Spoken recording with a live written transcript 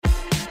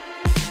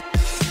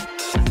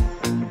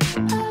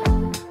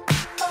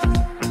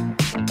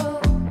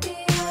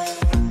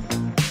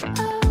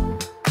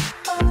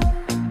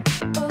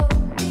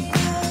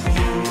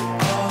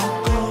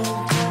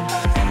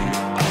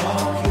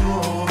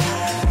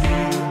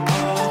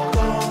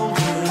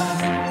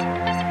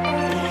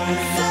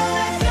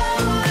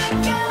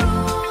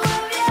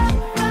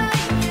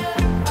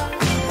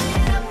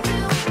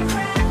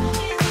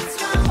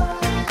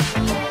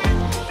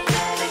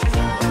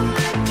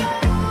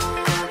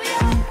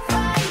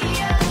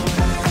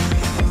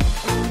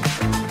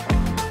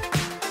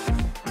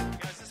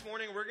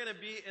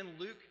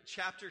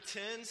chapter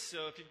 10.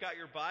 So if you've got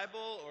your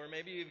Bible, or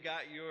maybe you've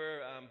got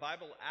your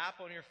Bible app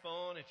on your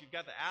phone, if you've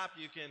got the app,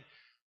 you can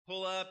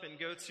pull up and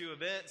go to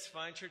events,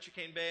 find Church of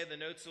Cane Bay. The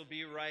notes will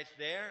be right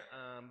there.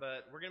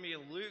 But we're going to be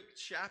in Luke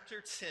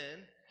chapter 10.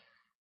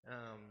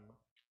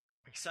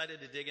 Excited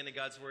to dig into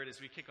God's Word as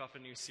we kick off a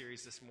new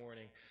series this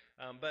morning.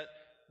 But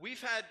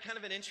we've had kind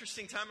of an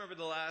interesting time over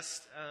the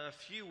last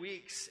few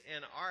weeks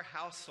in our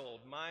household.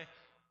 My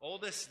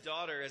oldest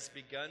daughter has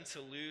begun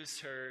to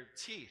lose her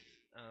teeth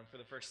for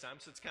the first time,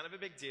 so it's kind of a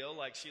big deal.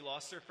 Like, she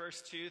lost her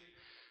first tooth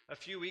a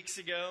few weeks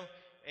ago,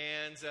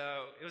 and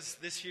it was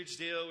this huge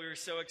deal. We were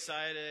so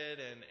excited,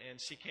 and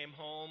she came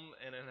home,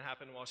 and it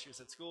happened while she was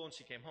at school, and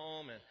she came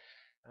home,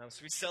 and so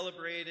we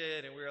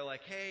celebrated, and we were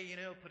like, hey,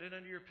 put it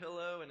under your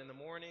pillow, and in the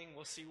morning,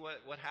 we'll see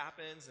what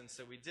happens. And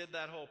so we did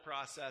that whole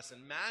process,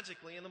 and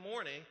magically in the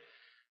morning,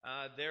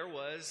 there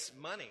was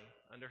money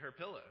under her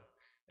pillow.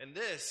 And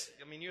this,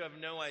 you have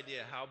no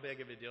idea how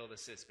big of a deal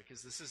this is,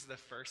 because this is the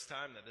first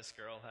time that this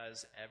girl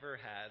has ever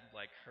had,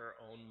 her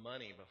own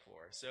money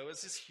before. So it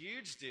was this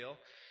huge deal.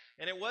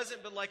 And it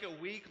wasn't but like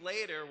a week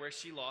later where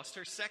she lost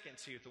her second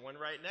tooth, the one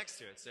right next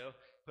to it. So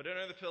put it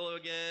under the pillow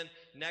again.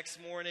 Next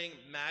morning,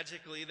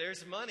 magically,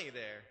 there's money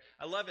there.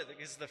 I love it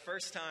because the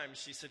first time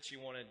she said she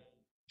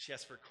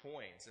asked for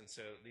coins. And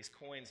so these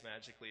coins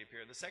magically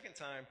appeared. The second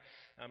time,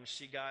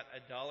 she got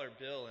a dollar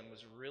bill and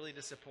was really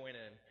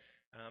disappointed.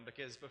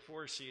 Because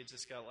before she had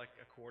just got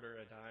a quarter,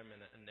 a dime,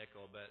 and a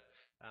nickel, but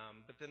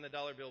then the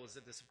dollar bill was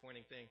a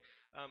disappointing thing.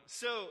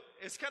 So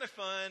it's kind of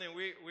fun, and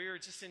we were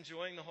just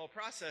enjoying the whole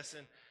process.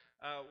 And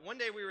one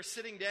day we were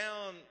sitting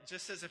down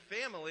just as a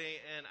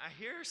family, and I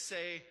hear her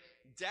say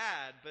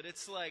 "Dad," but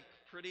it's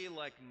pretty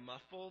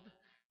muffled.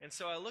 And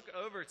so I look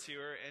over to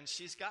her, and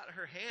she's got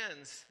her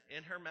hands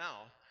in her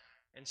mouth,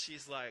 and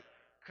she's like,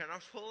 "Can I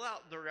pull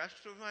out the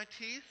rest of my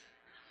teeth?"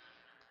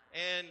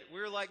 And we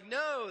were like,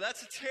 no,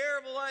 that's a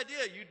terrible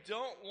idea. You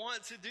don't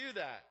want to do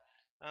that.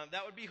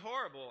 That would be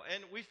horrible.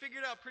 And we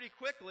figured out pretty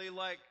quickly,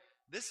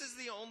 this is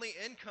the only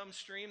income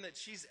stream that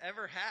she's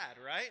ever had,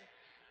 right?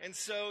 And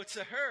so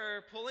to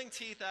her, pulling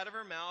teeth out of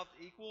her mouth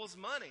equals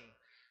money.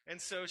 And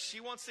so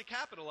she wants to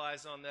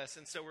capitalize on this.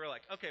 And so we're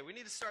like, okay, we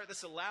need to start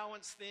this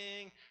allowance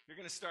thing. You're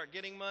going to start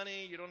getting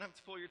money. You don't have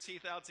to pull your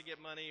teeth out to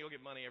get money. You'll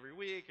get money every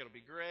week. It'll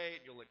be great.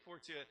 You'll look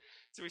forward to it.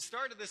 So we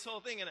started this whole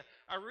thing, and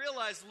I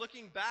realized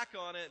looking back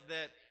on it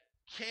that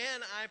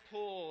can I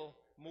pull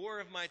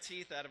more of my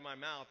teeth out of my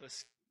mouth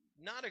was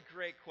not a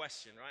great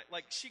question,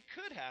 right? She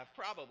could have,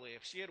 probably.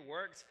 If she had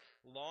worked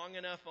long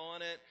enough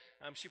on it,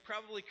 she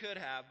probably could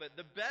have. But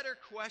the better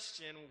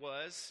question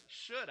was,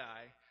 should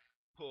I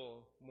pull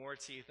more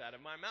teeth out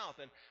of my mouth?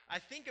 And I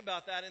think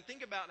about that and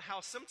think about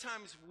how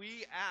sometimes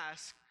we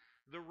ask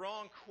the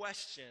wrong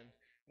question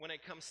when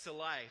it comes to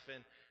life.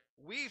 And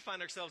we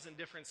find ourselves in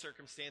different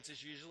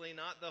circumstances, usually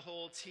not the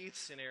whole teeth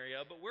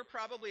scenario, but we're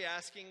probably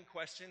asking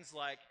questions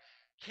like,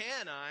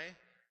 can I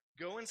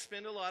go and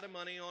spend a lot of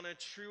money on a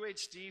True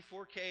HD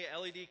 4K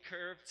LED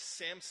curved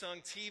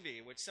Samsung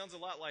TV, which sounds a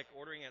lot like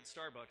ordering at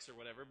Starbucks or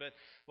whatever, but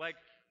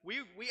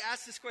we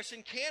ask this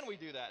question, can we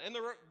do that? And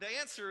the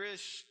answer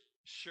is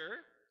sure,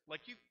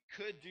 you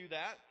could do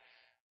that.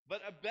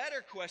 But a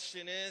better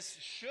question is,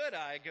 should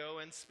I go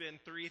and spend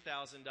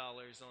 $3,000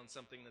 on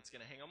something that's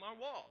going to hang on my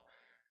wall?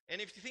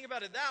 And if you think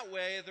about it that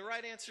way, the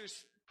right answer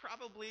is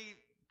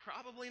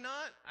probably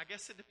not. I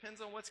guess it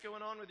depends on what's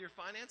going on with your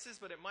finances,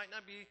 but it might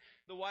not be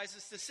the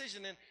wisest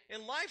decision. And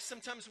in life,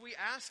 sometimes we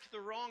ask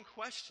the wrong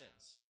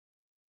questions.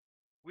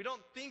 We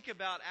don't think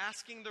about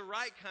asking the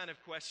right kind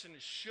of question,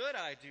 should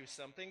I do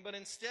something? But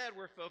instead,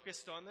 we're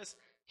focused on this,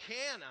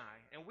 can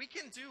I? And we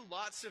can do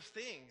lots of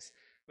things,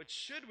 but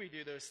should we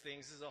do those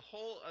things is a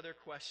whole other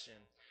question.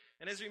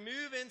 And as we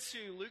move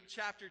into Luke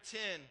chapter 10,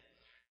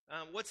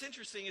 what's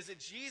interesting is that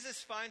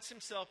Jesus finds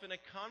himself in a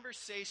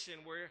conversation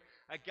where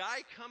a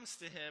guy comes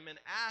to him and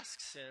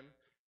asks him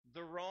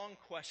the wrong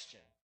question.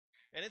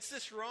 And it's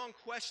this wrong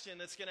question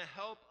that's going to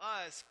help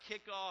us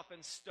kick off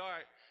and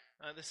start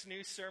this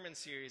new sermon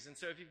series. And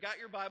so if you've got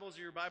your Bibles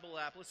or your Bible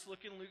app, let's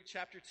look in Luke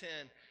chapter 10,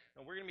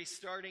 and we're going to be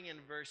starting in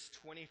verse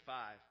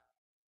 25.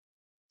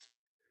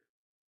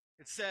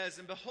 It says,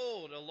 "And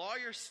behold, a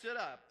lawyer stood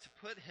up to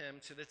put him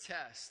to the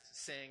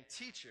test, saying,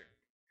 'Teacher,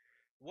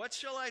 what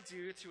shall I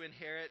do to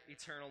inherit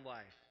eternal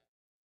life?'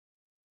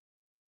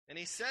 And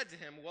he said to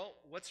him, 'Well,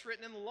 what's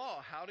written in the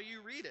law? How do you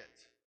read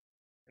it?'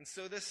 And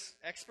so this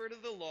expert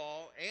of the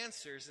law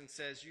answers and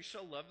says, 'You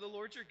shall love the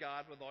Lord your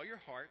God with all your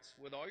heart,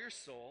 with all your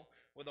soul,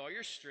 with all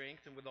your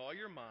strength, and with all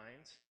your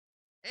mind,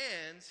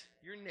 and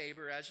your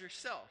neighbor as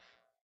yourself.'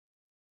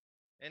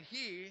 And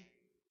he,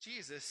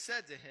 Jesus,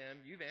 said to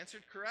him, 'You've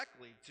answered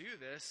correctly. Do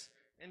this,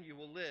 and you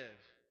will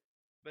live.'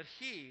 But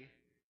he,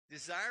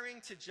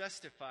 desiring to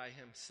justify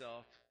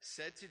himself,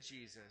 said to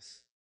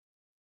Jesus,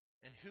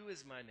 'And who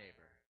is my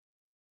neighbor?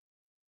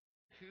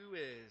 Who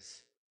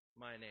is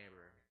my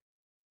neighbor?'"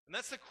 And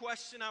that's the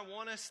question I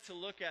want us to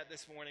look at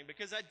this morning,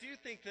 because I do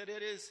think that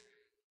it is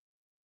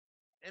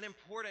an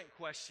important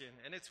question,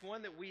 and it's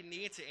one that we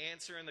need to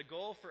answer, and the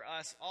goal for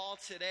us all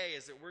today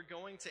is that we're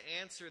going to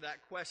answer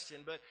that question.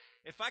 But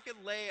if I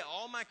could lay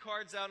all my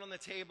cards out on the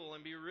table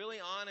and be really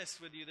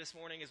honest with you this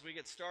morning as we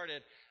get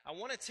started, I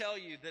want to tell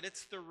you that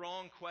it's the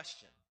wrong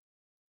question.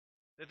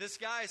 That this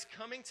guy is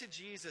coming to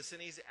Jesus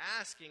and he's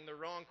asking the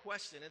wrong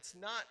question. It's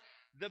not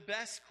the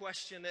best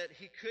question that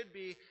he could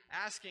be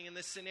asking in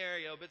this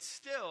scenario, but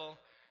still,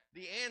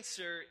 the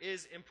answer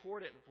is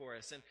important for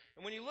us. And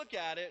when you look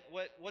at it,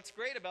 what's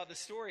great about the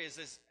story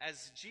is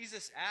as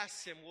Jesus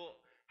asks him, well,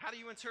 how do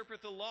you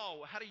interpret the law?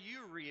 How do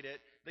you read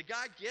it? The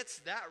guy gets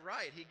that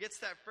right. He gets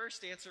that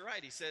first answer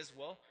right. He says,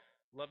 well,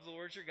 love the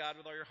Lord your God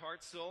with all your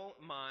heart, soul,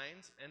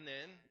 mind, and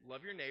then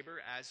love your neighbor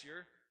as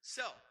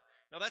yourself.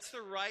 Now, that's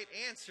the right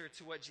answer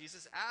to what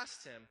Jesus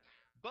asked him.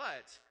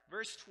 But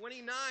verse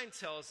 29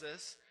 tells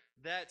us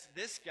that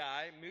this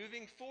guy,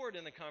 moving forward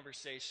in the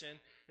conversation,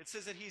 it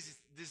says that he's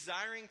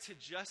desiring to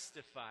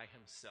justify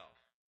himself.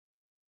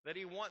 That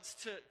he wants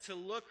to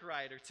look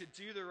right or to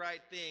do the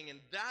right thing. And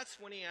that's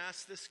when he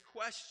asks this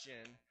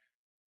question,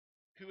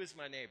 who is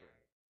my neighbor?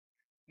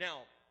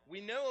 Now,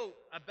 we know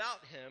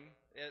about him,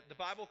 the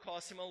Bible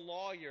calls him a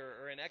lawyer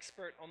or an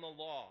expert on the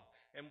law.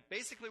 And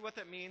basically what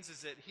that means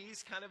is that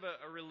he's kind of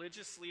a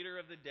religious leader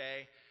of the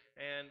day.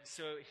 And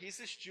so he's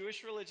this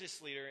Jewish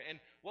religious leader. And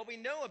what we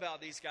know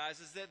about these guys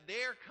is that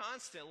they're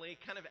constantly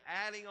kind of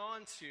adding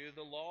on to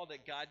the law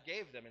that God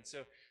gave them. And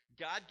so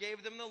God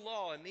gave them the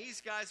law, and these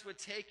guys would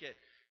take it,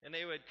 and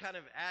they would kind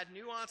of add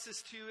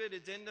nuances to it,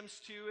 addendums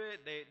to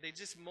it. They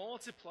just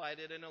multiplied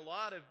it in a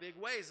lot of big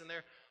ways. And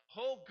their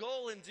whole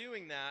goal in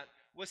doing that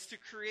was to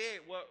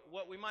create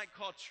what we might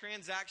call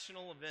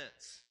transactional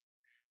events.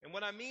 And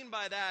what I mean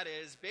by that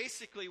is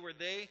basically where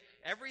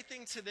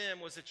everything to them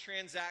was a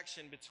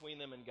transaction between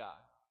them and God.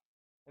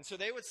 And so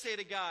they would say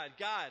to God,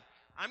 God,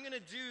 I'm going to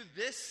do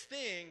this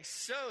thing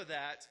so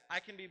that I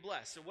can be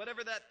blessed. So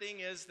whatever that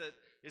thing is that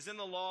is in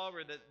the law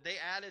or that they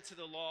added to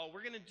the law,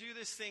 we're going to do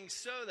this thing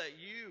so that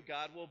you,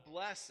 God, will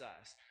bless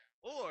us.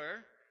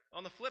 Or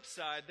on the flip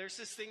side, there's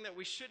this thing that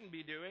we shouldn't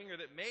be doing or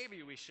that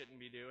maybe we shouldn't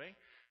be doing.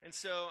 And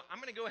so I'm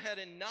going to go ahead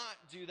and not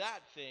do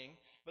that thing.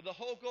 But the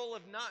whole goal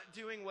of not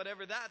doing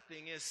whatever that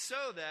thing is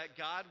so that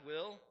God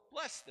will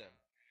bless them.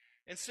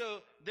 And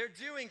so they're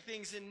doing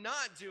things and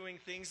not doing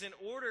things in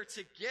order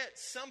to get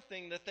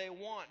something that they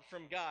want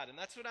from God. And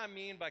that's what I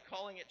mean by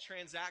calling it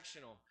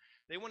transactional.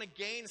 They want to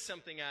gain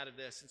something out of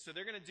this. And so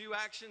they're going to do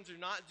actions or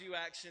not do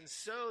actions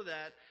so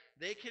that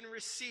they can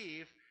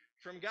receive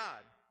from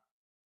God.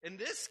 And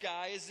this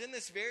guy is in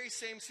this very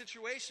same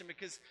situation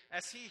because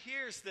as he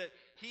hears that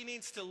he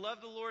needs to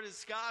love the Lord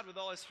his God with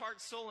all his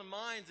heart, soul, and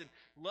mind and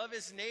love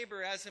his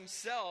neighbor as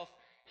himself,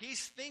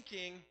 he's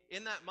thinking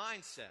in that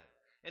mindset.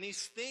 And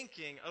he's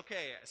thinking,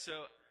 okay,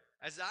 so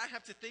as I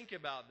have to think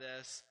about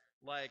this,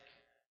 like,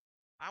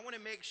 I want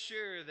to make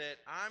sure that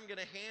I'm going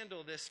to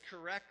handle this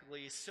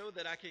correctly so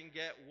that I can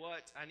get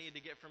what I need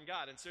to get from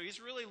God. And so he's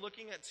really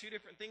looking at two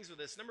different things with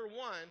this. Number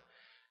one,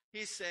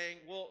 he's saying,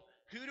 well,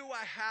 who do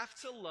I have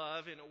to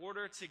love in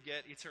order to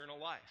get eternal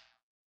life?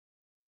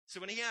 So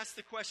when he asks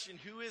the question,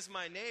 who is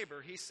my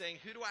neighbor? He's saying,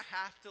 who do I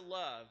have to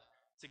love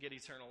to get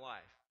eternal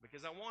life?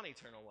 Because I want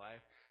eternal life.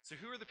 So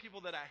who are the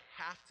people that I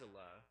have to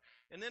love?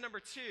 And then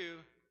number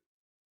two,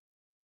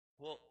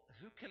 well,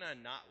 who can I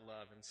not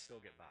love and still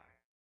get by?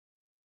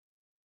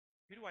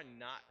 Who do I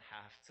not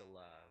have to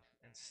love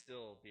and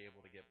still be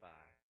able to get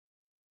by?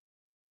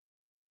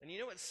 And you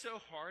know what's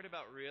so hard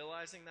about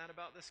realizing that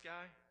about this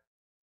guy?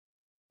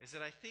 Is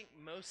that I think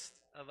most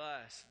of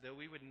us, though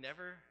we would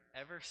never,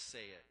 ever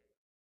say it,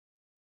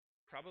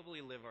 probably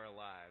live our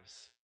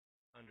lives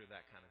under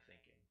that kind of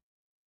thinking.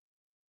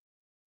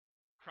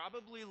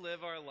 Probably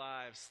live our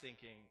lives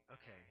thinking,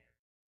 okay,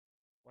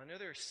 well, I know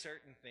there are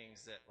certain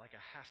things that like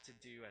I have to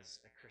do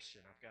as a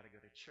Christian. I've got to go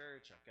to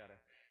church. I've got to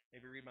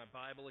maybe read my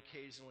Bible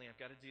occasionally.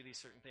 I've got to do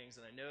these certain things.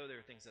 And I know there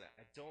are things that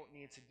I don't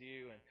need to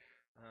do. And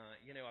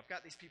I've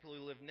got these people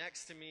who live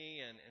next to me,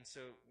 and so,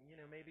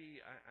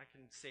 maybe I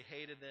can say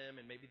hey to them,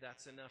 and maybe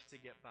that's enough to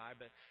get by,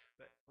 but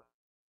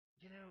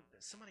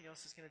somebody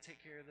else is going to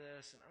take care of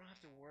this, and I don't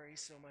have to worry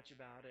so much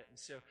about it. And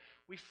so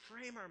we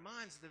frame our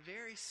minds the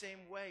very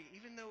same way,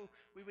 even though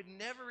we would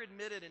never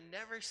admit it and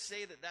never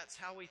say that that's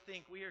how we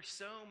think. We are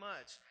so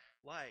much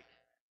like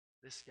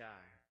this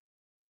guy.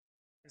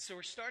 And so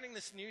we're starting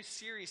this new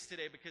series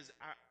today because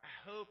I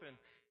hope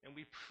and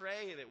we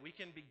pray that we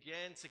can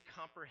begin to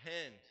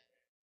comprehend,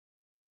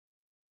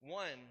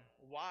 one,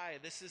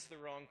 why this is the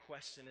wrong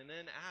question, and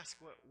then ask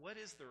what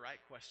is the right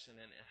question,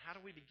 and how do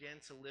we begin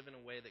to live in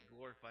a way that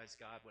glorifies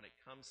God when it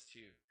comes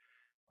to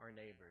our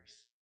neighbors.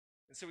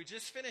 And so we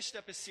just finished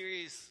up a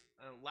series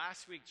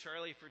last week.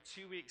 Charlie, for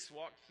 2 weeks,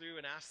 walked through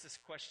and asked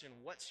this question,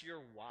 what's your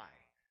why?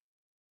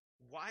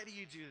 Why do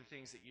you do the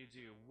things that you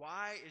do?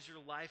 Why is your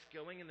life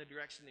going in the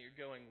direction that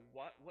you're going?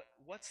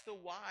 What's the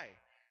why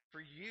for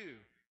you?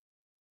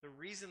 The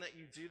reason that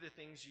you do the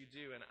things you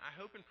do. And I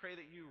hope and pray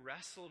that you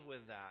wrestled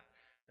with that.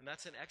 And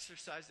that's an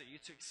exercise that you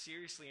took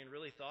seriously and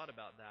really thought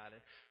about that.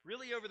 And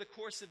really over the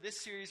course of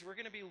this series, we're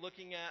going to be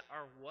looking at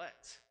our what.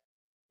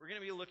 We're going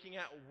to be looking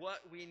at what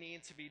we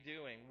need to be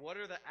doing. What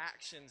are the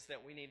actions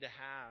that we need to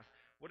have?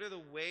 What are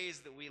the ways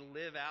that we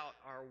live out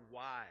our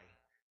why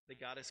that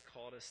God has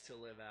called us to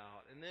live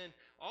out? And then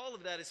all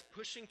of that is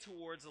pushing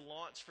towards a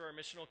launch for our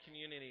missional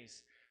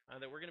communities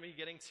that we're going to be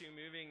getting to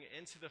moving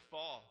into the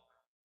fall.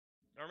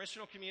 Our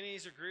missional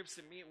communities are groups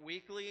that meet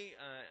weekly,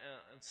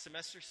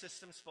 semester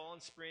systems, fall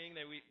and spring.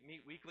 They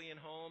meet weekly in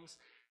homes,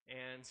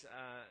 and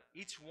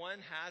each one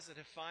has a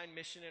defined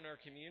mission in our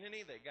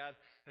community that God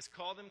has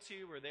called them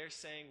to, where they're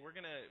saying, we're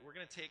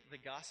gonna take the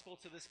gospel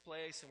to this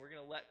place, and we're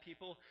gonna let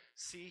people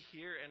see,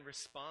 hear, and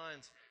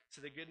respond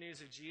to the good news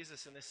of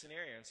Jesus in this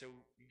scenario. And so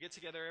you get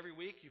together every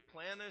week, you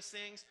plan those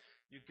things,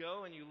 you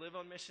go and you live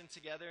on mission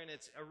together, and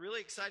it's a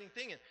really exciting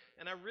thing.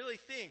 And I really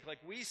think, like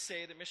we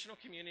say, that missional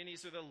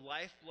communities are the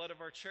lifeblood of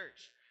our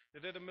church,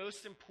 that they're the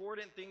most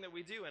important thing that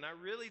we do. And I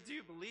really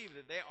do believe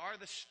that they are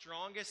the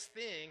strongest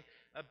thing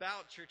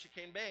about Church of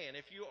Cane Bay. And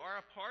if you are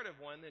a part of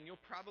one, then you'll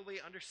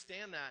probably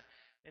understand that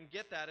and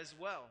get that as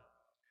well.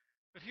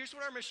 But here's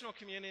what our missional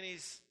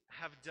communities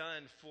have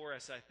done for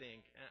us, I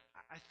think.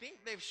 I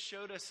think they've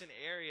showed us an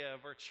area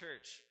of our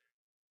church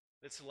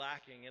that's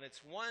lacking, and it's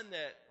one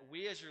that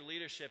we as your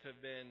leadership have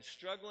been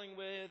struggling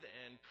with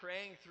and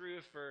praying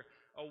through for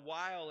a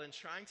while and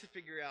trying to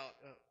figure out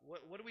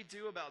what do we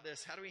do about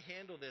this? How do we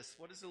handle this?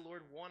 What does the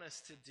Lord want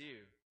us to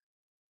do?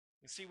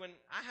 You see, when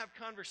I have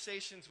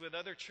conversations with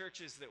other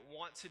churches that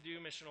want to do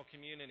missional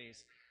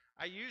communities,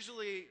 I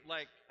usually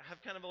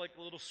have kind of like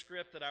a little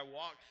script that I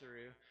walk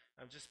through,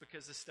 just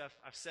because this stuff,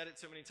 I've said it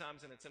so many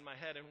times and it's in my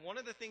head. And one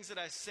of the things that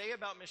I say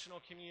about missional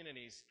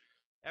communities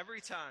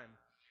every time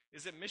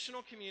is that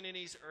missional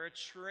communities are a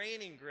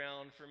training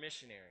ground for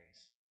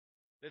missionaries.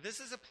 That this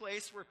is a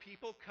place where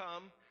people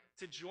come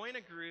to join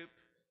a group,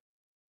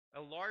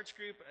 a large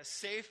group, a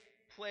safe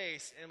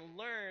place, and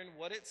learn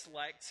what it's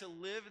like to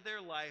live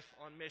their life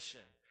on mission.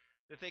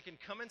 That they can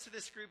come into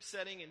this group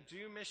setting and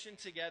do mission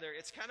together.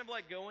 It's kind of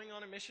like going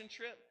on a mission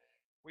trip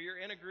where you're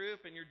in a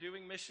group and you're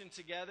doing mission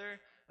together.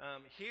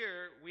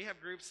 Here, we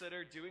have groups that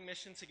are doing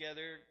mission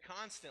together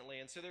constantly,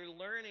 and so they're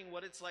learning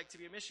what it's like to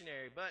be a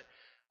missionary. But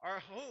our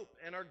hope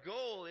and our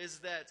goal is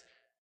that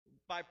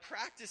by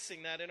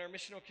practicing that in our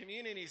missional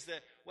communities,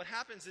 that what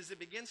happens is it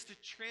begins to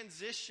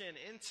transition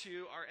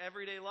into our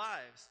everyday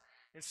lives.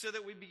 And so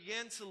that we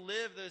begin to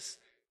live those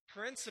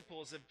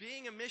principles of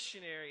being a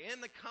missionary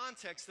in the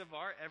context of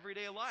our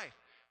everyday life.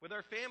 With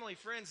our family,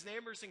 friends,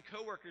 neighbors, and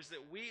coworkers,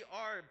 that we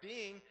are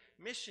being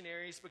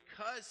missionaries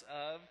because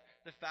of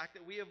the fact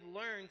that we have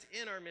learned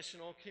in our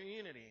missional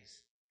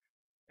communities.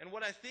 And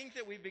what I think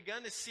that we've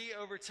begun to see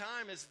over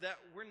time is that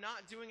we're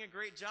not doing a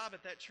great job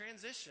at that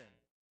transition.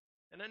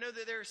 And I know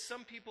that there are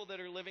some people that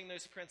are living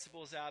those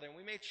principles out, and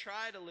we may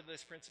try to live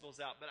those principles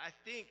out, but I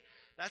think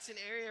that's an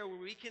area where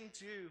we can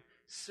do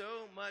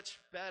so much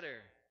better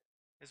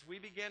as we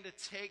begin to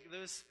take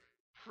those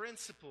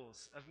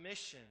principles of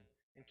mission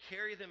and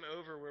carry them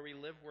over where we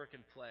live, work,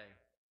 and play.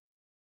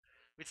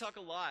 We talk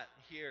a lot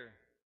here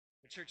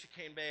at Church of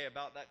Cane Bay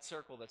about that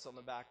circle that's on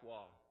the back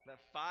wall, that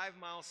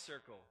 5-mile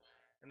circle.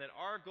 And that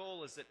our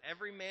goal is that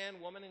every man,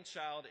 woman, and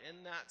child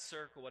in that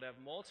circle would have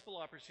multiple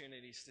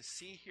opportunities to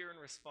see, hear, and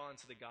respond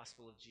to the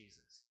gospel of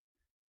Jesus.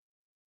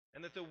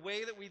 And that the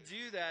way that we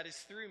do that is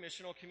through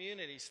missional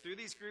communities, through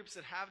these groups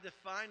that have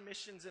defined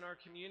missions in our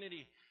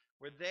community,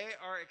 where they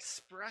are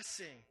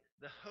expressing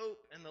the hope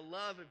and the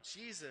love of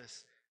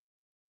Jesus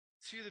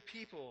to the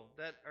people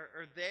that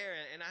are there.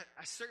 And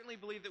I certainly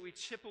believe that we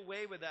chip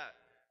away with that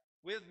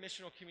with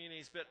missional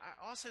communities, but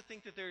I also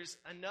think that there's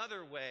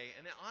another way,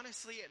 and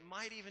honestly, it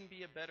might even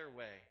be a better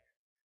way,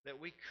 that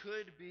we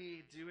could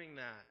be doing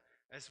that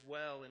as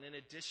well, and in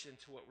addition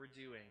to what we're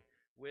doing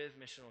with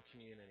missional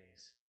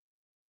communities.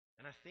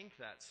 And I think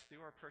that's through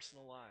our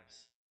personal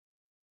lives.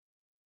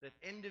 That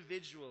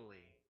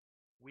individually,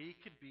 we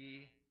could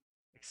be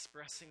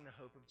expressing the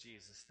hope of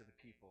Jesus to the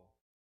people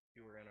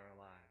who are in our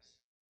lives.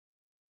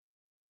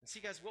 And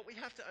see, guys, what we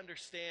have to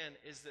understand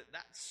is that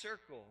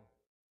circle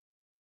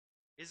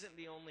isn't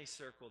the only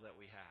circle that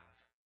we have,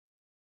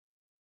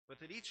 but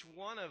that each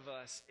one of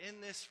us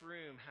in this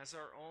room has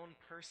our own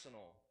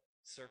personal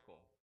circle.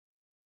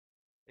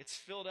 It's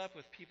filled up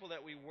with people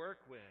that we work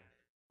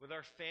with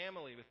our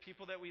family, with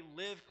people that we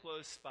live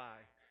close by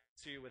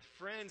to, with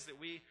friends that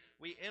we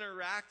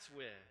interact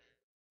with.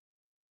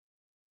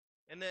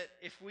 And that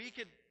if we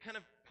could kind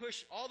of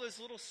push all those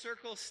little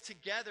circles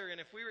together, and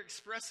if we were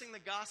expressing the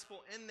gospel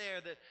in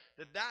there,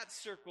 that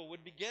circle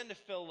would begin to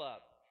fill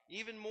up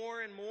even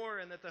more and more,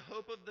 and that the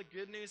hope of the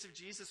good news of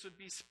Jesus would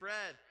be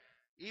spread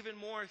even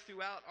more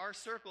throughout our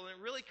circle. And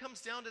it really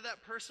comes down to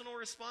that personal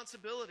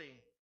responsibility.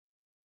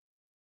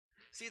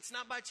 See, it's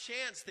not by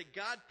chance that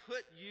God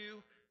put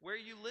you where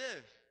you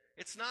live.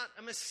 It's not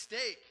a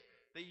mistake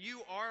that you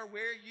are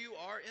where you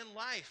are in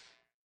life.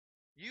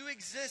 You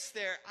exist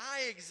there,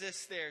 I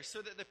exist there,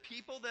 so that the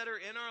people that are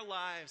in our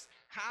lives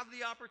have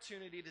the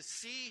opportunity to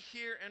see,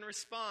 hear, and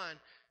respond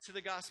to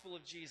the gospel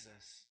of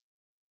Jesus.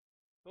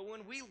 But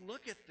when we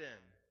look at them,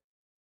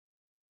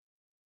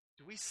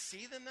 do we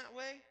see them that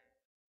way?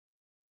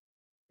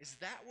 Is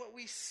that what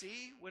we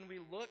see when we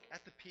look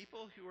at the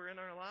people who are in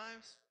our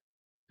lives?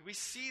 Do we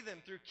see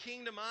them through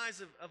kingdom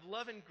eyes of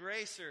love and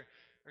grace, or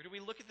do we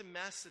look at the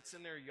mess that's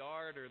in their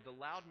yard or the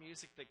loud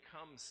music that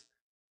comes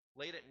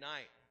late at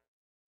night?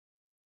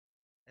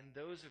 And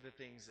those are the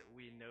things that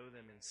we know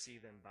them and see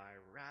them by,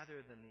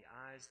 rather than the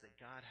eyes that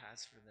God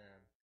has for them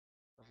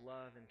of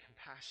love and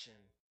compassion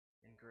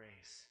and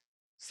grace.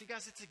 See,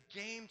 guys, it's a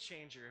game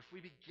changer if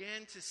we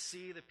begin to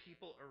see the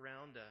people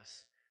around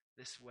us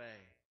this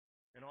way.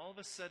 And all of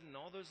a sudden,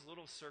 all those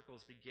little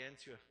circles begin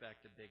to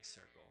affect a big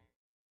circle.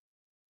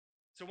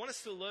 So I want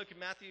us to look at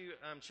Matthew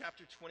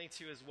chapter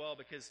 22 as well,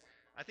 because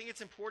I think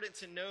it's important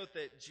to note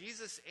that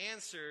Jesus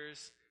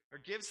answers or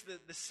gives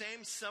the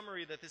same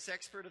summary that this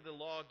expert of the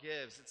law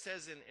gives. It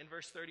says in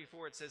verse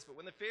 34, it says, "But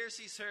when the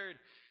Pharisees heard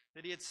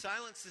that he had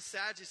silenced the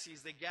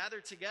Sadducees, they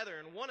gathered together,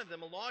 and one of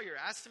them, a lawyer,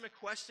 asked him a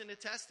question to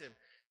test him.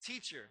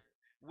 'Teacher,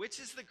 which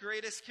is the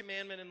greatest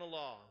commandment in the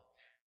law?'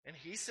 And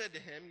he said to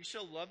him, 'You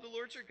shall love the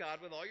Lord your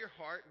God with all your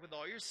heart, with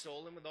all your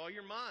soul, and with all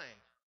your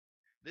mind.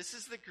 This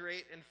is the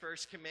great and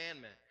first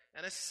commandment.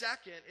 And a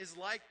second is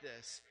like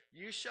this: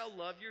 you shall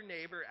love your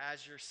neighbor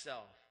as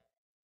yourself.'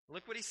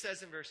 Look what he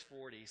says in verse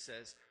 40. He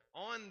says,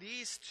 'On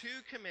these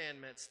two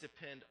commandments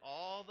depend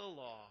all the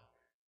law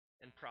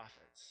and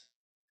prophets.'"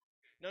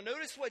 Now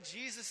notice what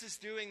Jesus is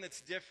doing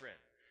that's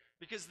different.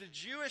 Because the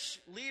Jewish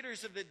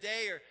leaders of the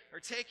day are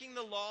taking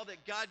the law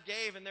that God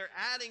gave and they're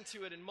adding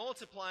to it and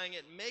multiplying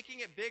it and making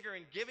it bigger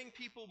and giving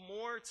people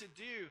more to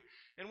do.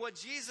 And what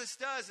Jesus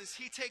does is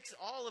he takes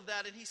all of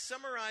that and he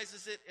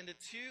summarizes it into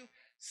two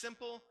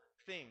simple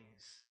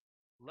things.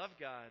 Love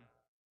God,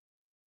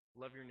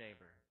 love your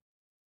neighbor.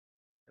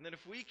 And then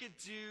if we could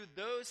do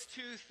those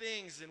two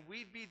things, then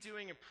we'd be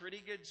doing a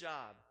pretty good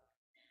job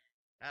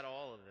at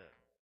all of it.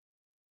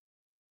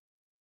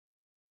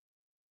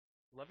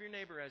 Love your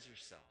neighbor as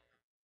yourself.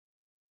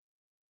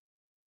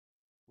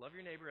 Love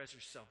your neighbor as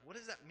yourself. What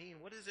does that mean?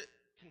 What does it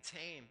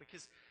contain?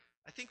 Because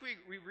I think we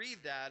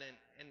read that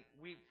and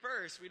we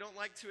don't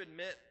like to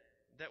admit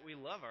that we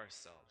love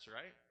ourselves,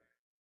 right?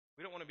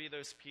 We don't want to be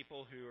those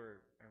people who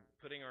are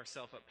putting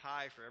ourselves up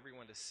high for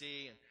everyone to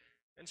see. And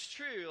it's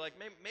true, like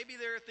maybe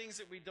there are things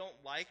that we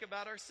don't like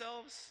about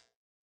ourselves.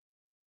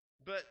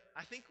 But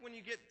I think when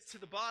you get to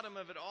the bottom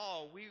of it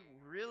all, we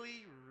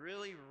really,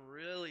 really,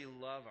 really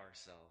love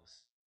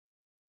ourselves.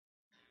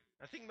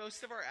 I think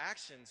most of our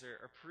actions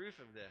are proof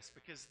of this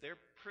because they're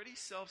pretty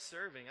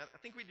self-serving. I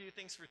think we do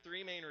things for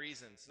three main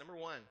reasons. Number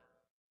one,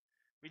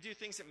 we do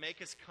things that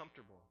make us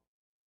comfortable.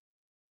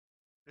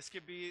 This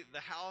could be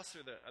the house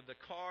or the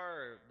car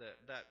or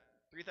that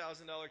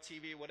 $3,000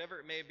 TV, whatever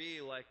it may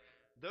be. Like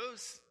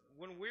those,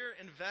 when we're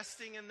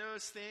investing in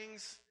those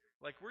things,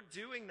 like we're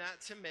doing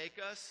that to make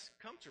us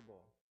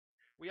comfortable.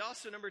 We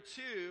also, number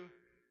two,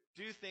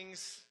 do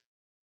things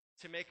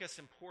to make us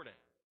important.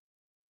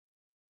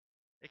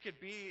 It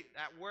could be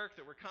at work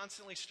that we're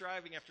constantly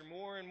striving after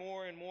more and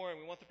more and more, and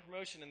we want the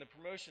promotion and the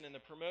promotion and the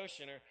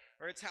promotion,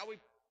 or it's how we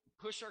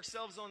push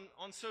ourselves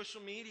on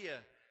social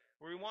media,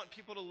 where we want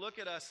people to look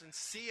at us and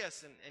see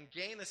us and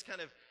gain this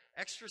kind of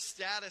extra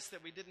status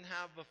that we didn't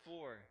have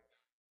before.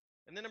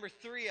 And then number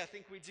three, I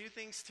think we do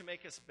things to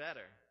make us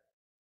better.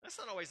 That's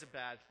not always a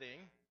bad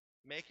thing,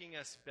 making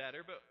us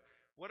better, but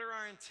what are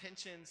our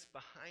intentions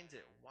behind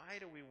it? Why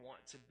do we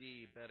want to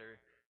be better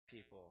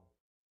people?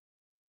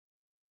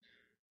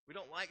 We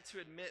don't like to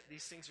admit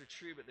these things are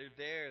true, but they're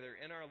there, they're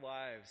in our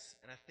lives,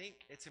 and I think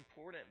it's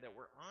important that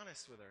we're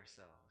honest with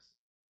ourselves.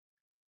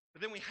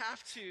 But then we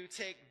have to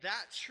take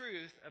that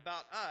truth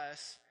about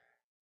us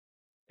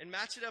and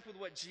match it up with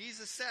what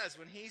Jesus says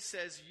when he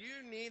says,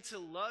 you need to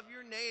love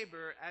your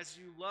neighbor as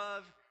you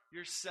love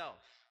yourself.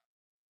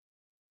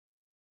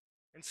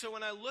 And so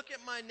when I look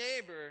at my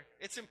neighbor,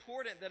 it's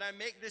important that I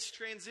make this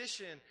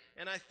transition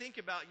and I think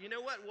about, you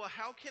know what? Well,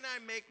 how can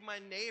I make my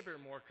neighbor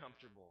more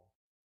comfortable?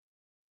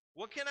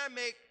 What can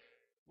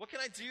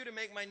I do to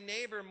make my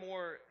neighbor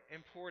more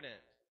important?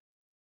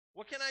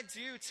 What can I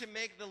do to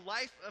make the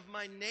life of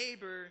my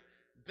neighbor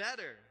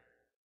better?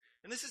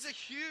 And this is a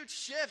huge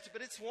shift,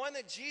 but it's one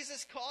that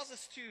Jesus calls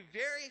us to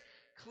very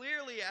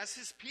clearly as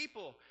his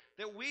people.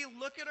 That we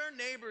look at our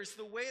neighbors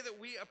the way that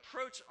we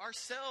approach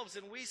ourselves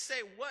and we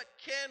say, what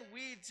can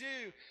we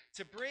do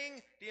to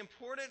bring the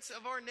importance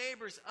of our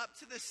neighbors up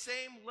to the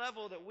same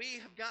level that we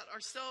have got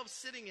ourselves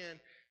sitting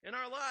in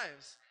our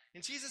lives?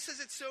 And Jesus says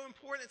it's so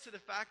important to the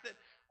fact that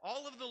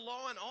all of the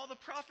law and all the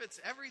prophets,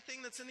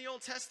 everything that's in the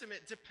Old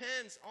Testament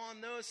depends on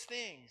those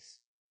things.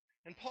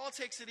 And Paul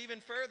takes it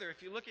even further.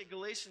 If you look at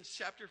Galatians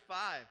chapter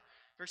 5,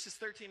 verses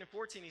 13 and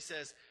 14, he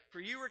says, "For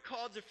you were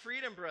called to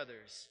freedom,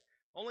 brothers.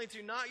 Only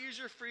do not use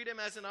your freedom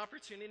as an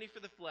opportunity for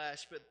the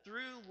flesh, but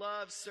through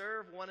love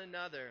serve one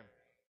another."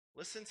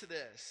 Listen to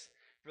this.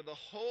 "For the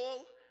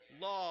whole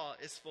law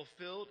is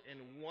fulfilled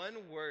in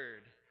one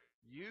word.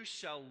 You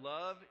shall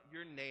love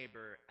your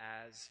neighbor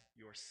as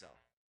yourself."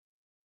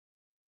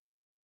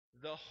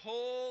 The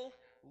whole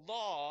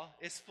law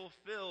is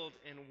fulfilled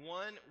in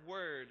one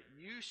word.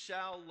 You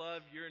shall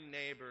love your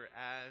neighbor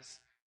as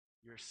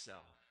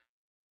yourself.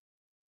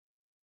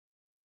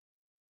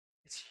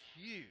 It's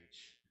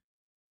huge.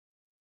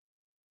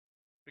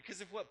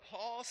 Because if what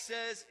Paul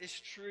says is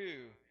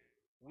true,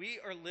 we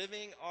are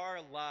living our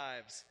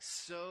lives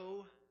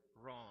so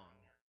wrong.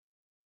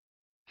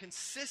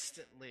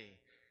 Consistently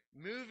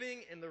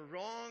moving in the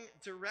wrong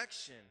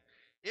direction.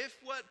 If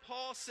what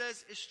Paul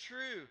says is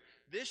true,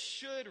 this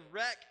should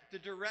wreck the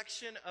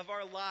direction of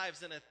our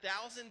lives in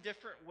 1,000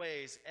 different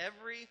ways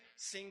every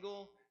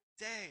single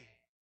day.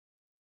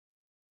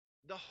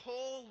 The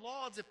whole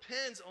law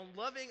depends on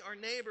loving our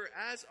neighbor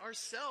as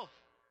ourselves.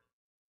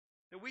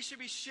 That we should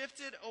be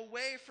shifted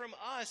away from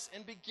us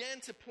and begin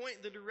to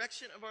point the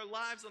direction of our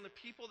lives on the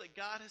people that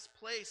God has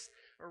placed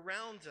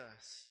around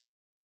us.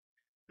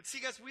 But see,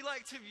 guys, we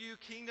like to view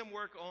kingdom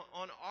work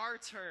on our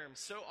terms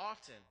so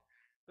often.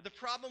 But the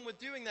problem with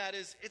doing that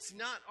is it's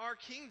not our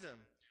kingdom.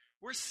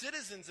 We're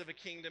citizens of a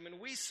kingdom,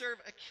 and we serve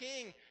a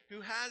king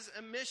who has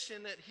a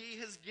mission that he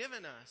has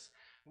given us.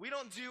 We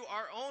don't do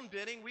our own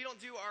bidding. We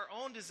don't do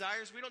our own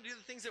desires. We don't do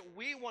the things that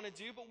we want to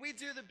do, but we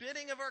do the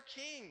bidding of our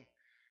king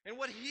and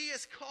what he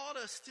has called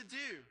us to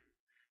do.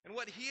 And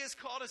what he has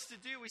called us to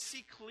do, we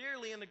see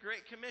clearly in the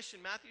Great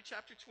Commission, Matthew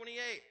chapter 28.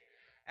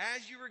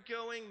 As you are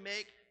going,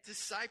 make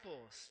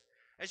disciples.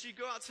 As you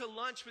go out to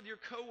lunch with your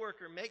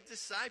coworker, make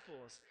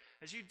disciples.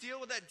 As you deal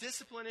with that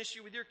discipline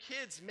issue with your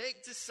kids,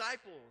 make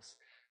disciples.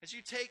 As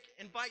you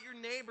invite your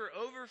neighbor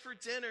over for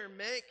dinner,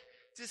 make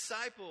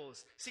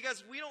disciples. See,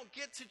 guys, we don't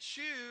get to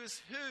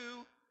choose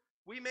who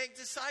we make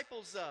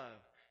disciples of.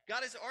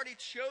 God has already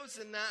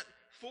chosen that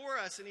for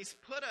us, and he's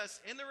put us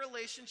in the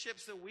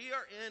relationships that we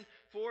are in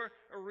for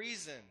a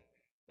reason.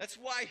 That's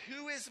why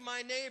who is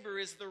my neighbor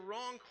is the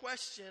wrong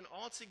question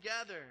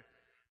altogether.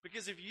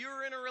 Because if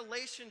you're in a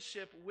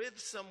relationship with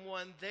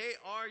someone, they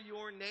are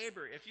your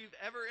neighbor. If you've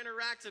ever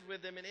interacted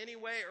with them in any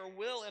way or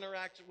will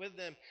interact with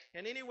them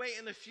in any way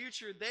in the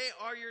future, they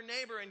are your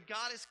neighbor, and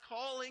God is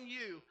calling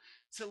you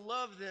to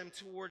love them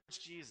towards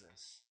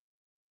Jesus.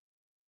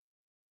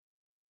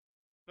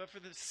 But for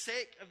the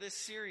sake of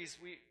this series,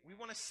 we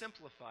want to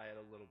simplify it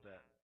a little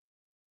bit.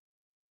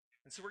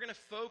 And so we're going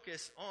to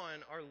focus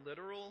on our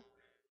literal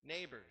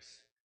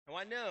neighbors. Now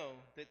I know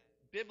that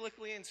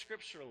biblically and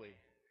scripturally,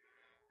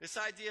 this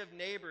idea of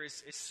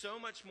neighbors is so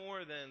much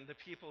more than the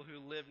people who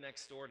live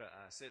next door to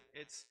us.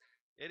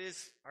 It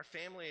is our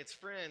family, it's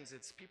friends,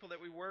 it's people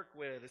that we work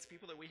with, it's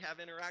people that we have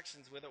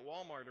interactions with at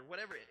Walmart or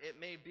whatever it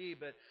may be.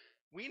 But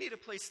we need a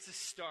place to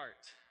start.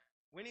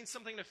 We need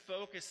something to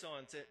focus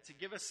on to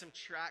give us some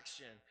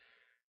traction.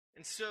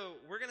 And so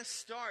we're going to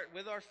start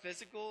with our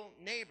physical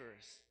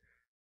neighbors.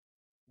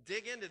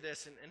 Dig into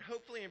this, and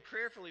hopefully and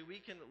prayerfully we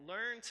can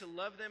learn to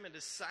love them and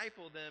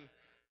disciple them,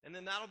 and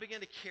then that'll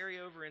begin to carry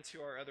over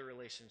into our other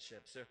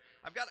relationships. So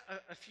I've got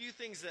a few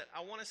things that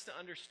I want us to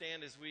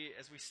understand as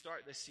we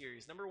start this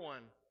series. Number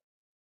one,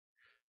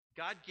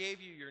 God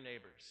gave you your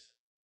neighbors.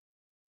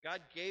 God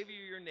gave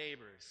you your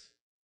neighbors.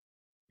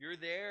 You're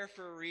there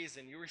for a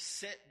reason. You were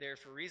sent there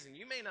for a reason.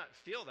 You may not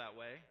feel that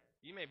way.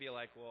 You may be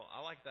like, well,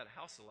 I like that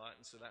house a lot,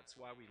 and so that's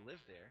why we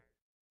live there.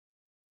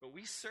 But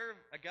we serve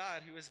a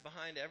God who is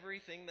behind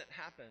everything that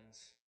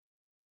happens.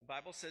 The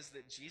Bible says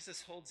that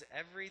Jesus holds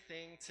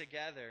everything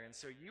together, and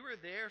so you are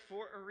there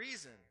for a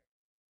reason.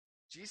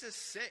 Jesus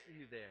sent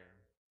you there.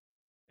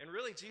 And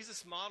really,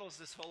 Jesus models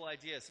this whole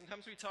idea.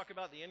 Sometimes we talk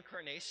about the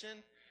incarnation,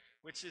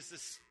 which is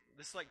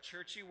this like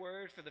churchy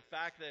word for the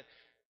fact that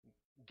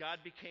God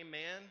became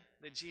man,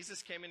 that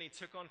Jesus came and he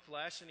took on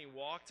flesh and he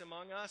walked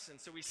among us.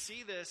 And so we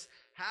see this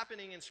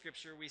happening in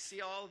Scripture. We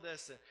see all of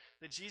this,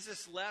 that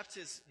Jesus left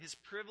his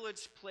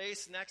privileged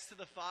place next to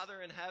the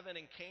Father in heaven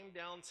and came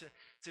down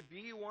to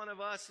be one of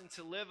us and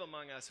to live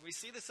among us. We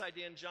see this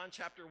idea in John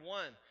chapter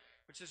 1,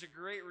 which is a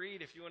great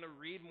read if you want to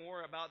read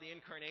more about the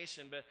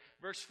incarnation. But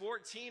verse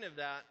 14 of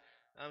that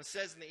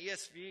says in the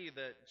ESV,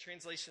 the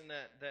translation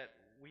that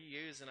we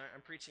use, and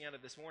I'm preaching out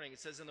of this morning, it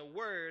says, in the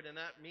Word, and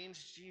that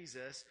means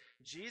Jesus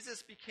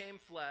became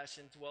flesh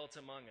and dwelt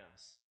among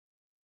us.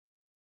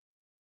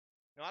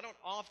 Now, I don't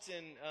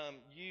often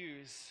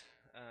use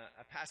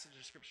a passage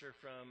of Scripture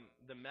from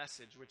the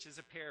Message, which is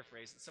a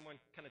paraphrase. It's someone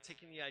kind of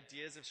taking the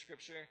ideas of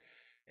Scripture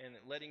and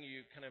letting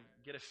you kind of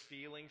get a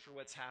feeling for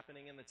what's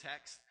happening in the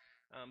text.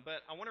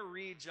 But I want to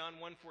read John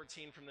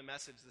 1:14 from the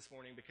Message this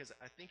morning because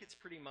I think it's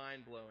pretty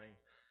mind-blowing.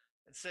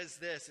 It says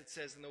this, it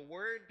says, and the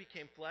Word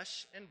became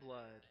flesh and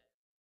blood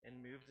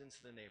and moved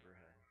into the neighborhood.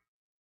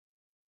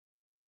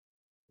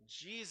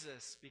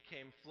 Jesus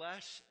became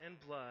flesh and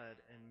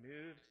blood and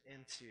moved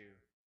into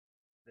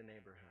the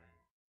neighborhood.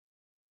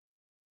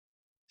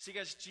 See,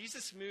 guys,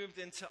 Jesus moved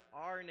into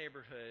our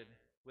neighborhood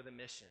with a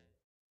mission.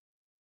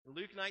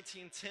 Luke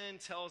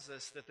 19:10 tells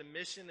us that the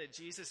mission that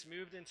Jesus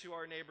moved into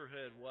our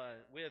neighborhood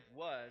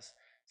was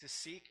to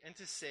seek and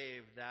to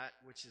save that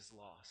which is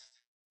lost.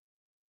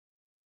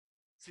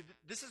 See,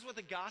 this is what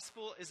the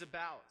gospel is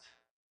about.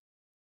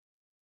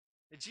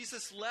 That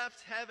Jesus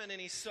left heaven and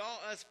he saw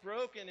us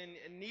broken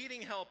and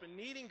needing help and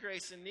needing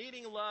grace and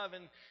needing love.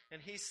 And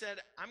he said,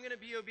 I'm going to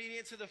be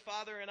obedient to the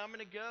Father and I'm going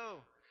to go.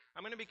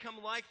 I'm going to become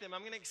like them.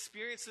 I'm going to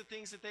experience the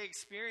things that they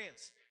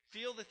experienced,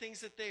 feel the things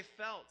that they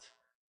felt.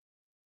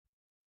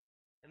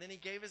 And then he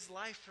gave his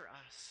life for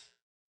us.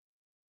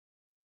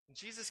 And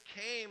Jesus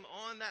came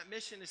on that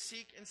mission to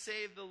seek and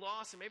save the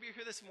lost. And maybe you're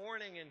here this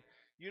morning and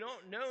you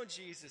don't know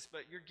Jesus,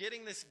 but you're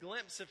getting this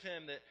glimpse of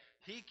him, that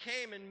he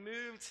came and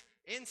moved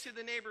into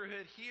the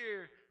neighborhood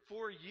here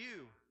for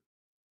you.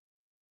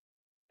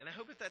 And I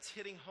hope that that's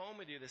hitting home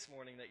with you this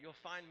morning, that you'll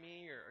find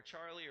me or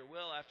Charlie or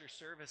Will after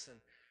service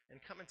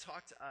and come and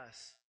talk to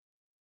us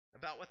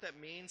about what that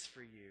means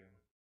for you.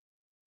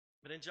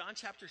 But in John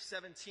chapter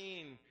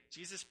 17,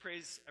 Jesus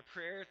prays a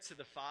prayer to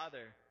the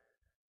Father.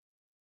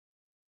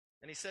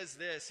 And he says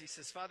this, he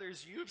says, "Father,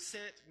 as you have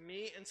sent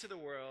me into the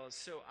world,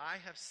 so I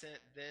have sent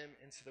them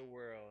into the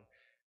world.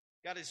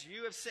 God, as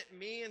you have sent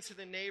me into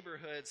the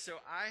neighborhood, so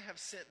I have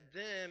sent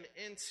them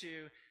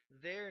into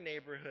their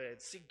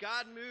neighborhood." See,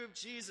 God moved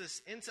Jesus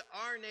into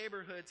our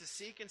neighborhood to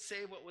seek and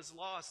save what was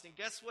lost. And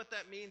guess what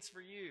that means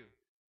for you?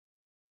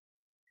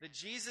 That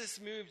Jesus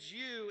moved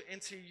you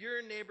into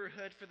your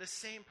neighborhood for the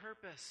same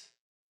purpose.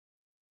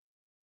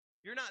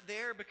 You're not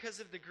there because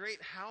of the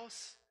great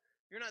house.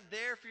 You're not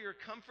there for your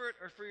comfort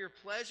or for your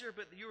pleasure,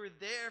 but you are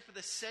there for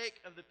the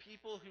sake of the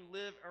people who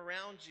live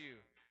around you,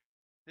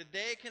 that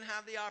they can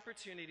have the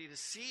opportunity to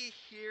see,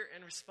 hear,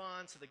 and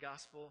respond to the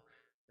gospel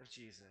of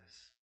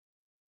Jesus.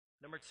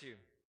 Number 2,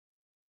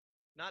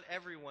 not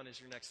everyone is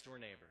your next door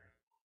neighbor.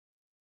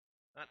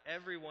 Not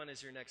everyone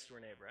is your next door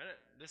neighbor.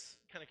 This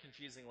kind of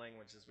confusing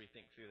language as we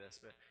think through this,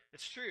 but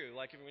it's true.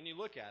 Like when you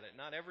look at it,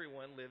 not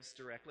everyone lives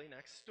directly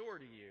next door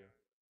to you.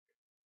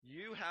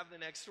 You have the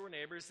next door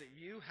neighbors that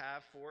you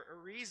have for a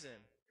reason,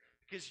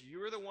 because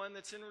you're the one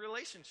that's in a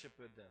relationship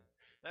with them.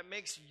 That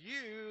makes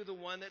you the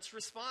one that's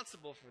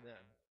responsible for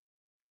them.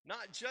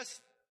 Not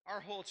just our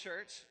whole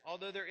church,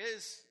 although there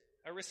is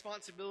a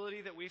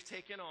responsibility that we've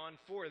taken on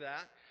for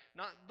that.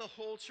 Not the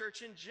whole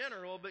church in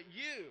general, but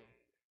you.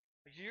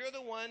 You're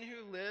the one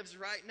who lives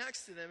right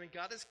next to them, and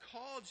God has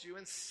called you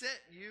and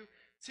sent you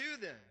to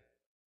them.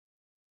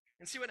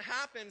 And see, what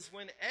happens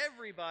when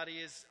everybody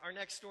is our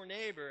next door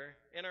neighbor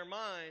in our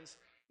minds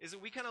is that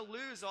we kind of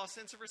lose all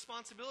sense of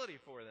responsibility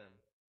for them.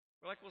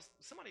 We're like, well,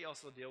 somebody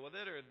else will deal with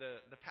it, or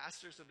the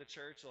pastors of the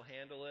church will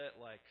handle it.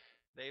 Like,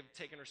 they've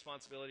taken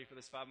responsibility for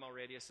this 5-mile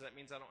radius, so that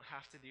means I don't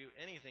have to do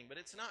anything. But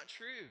it's not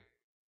true.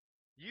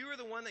 You are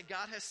the one that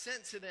God has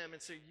sent to them,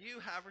 and so you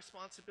have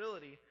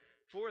responsibility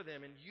for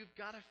them, and you've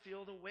got to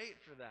feel the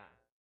weight for that.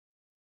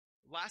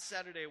 Last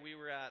Saturday, we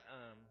were at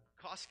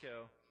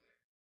Costco.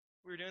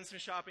 We were doing some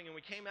shopping, and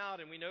we came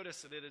out, and we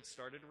noticed that it had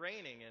started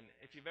raining. And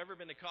if you've ever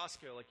been to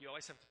Costco, like, you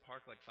always have to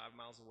park like 5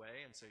 miles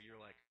away, and so you're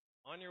like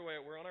on your way.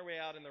 We're on our way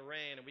out in the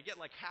rain, and we get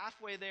like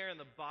halfway there, and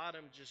the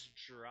bottom just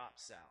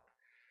drops out,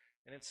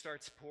 and it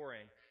starts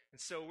pouring. And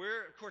so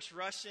we're, of course,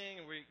 rushing,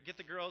 and we get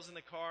the girls in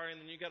the car,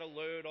 and then you got to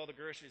load all the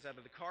groceries out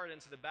of the cart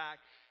into the back.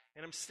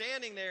 And I'm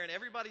standing there, and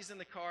everybody's in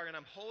the car, and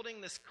I'm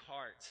holding this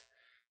cart.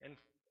 And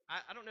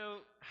I don't know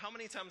how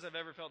many times I've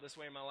ever felt this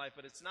way in my life,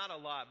 but it's not a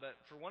lot. But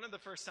for one of the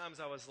first times,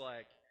 I was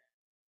like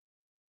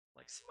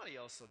somebody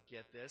else will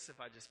get this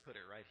if I just put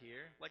it right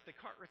here. Like, the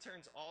cart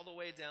returns all the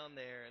way down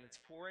there, and it's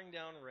pouring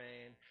down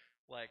rain.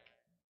 Like,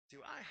 do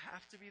I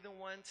have to be the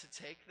one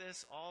to take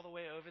this all the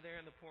way over there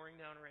in the pouring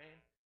down rain?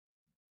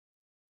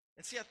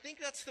 And see, I think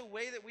that's the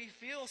way that we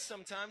feel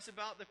sometimes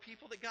about the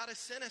people that God has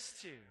sent us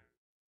to.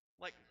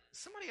 Like,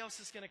 somebody else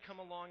is going to come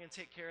along and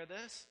take care of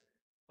this.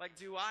 Like,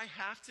 do I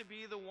have to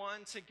be the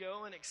one to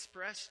go and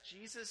express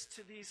Jesus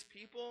to these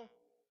people?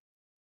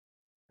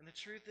 And the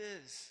truth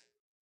is,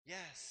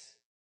 yes,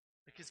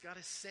 because God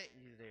has sent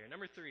you there.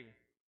 Number 3,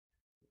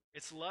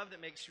 it's love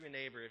that makes you a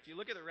neighbor. If you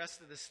look at the rest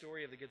of the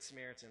story of the Good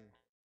Samaritan,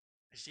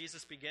 as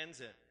Jesus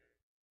begins it,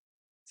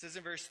 it says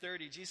in verse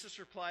 30, Jesus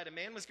replied, "A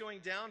man was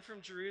going down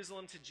from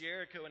Jerusalem to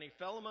Jericho, and he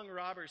fell among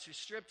robbers who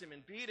stripped him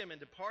and beat him and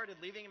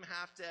departed, leaving him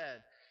half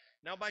dead.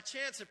 Now by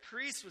chance a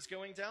priest was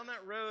going down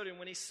that road, and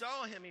when he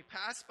saw him, he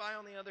passed by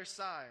on the other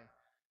side.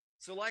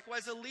 So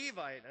likewise a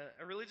Levite,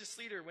 a religious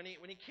leader, when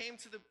he came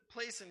to the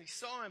place and he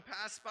saw him,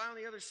 passed by on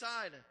the other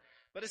side.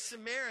 But a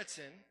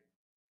Samaritan,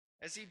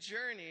 as he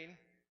journeyed,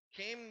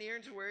 came near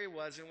to where he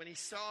was, and when he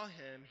saw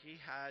him, he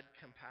had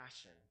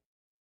compassion.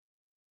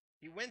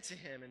 He went to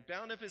him and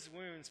bound up his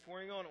wounds,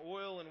 pouring on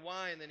oil and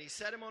wine. Then he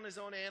set him on his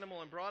own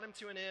animal and brought him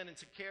to an inn and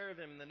took care of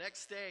him. The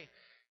next day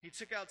he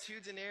took out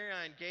 2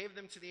 denarii and gave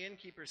them to the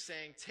innkeeper,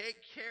 saying,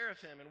 'Take care of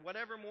him, and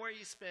whatever more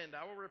you spend,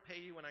 I will repay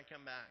you when I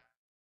come back.'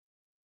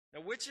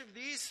 Now which of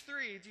these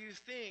 3 do you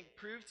think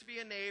proved to be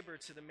a neighbor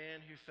to the man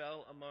who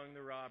fell among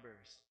the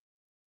robbers?"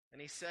 And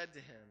he said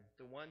to him,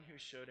 "The one who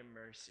showed him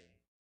mercy."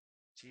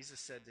 Jesus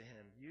said to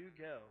him, "You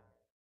go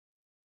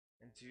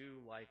and do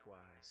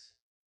likewise."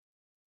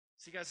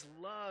 See, guys,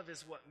 love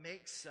is what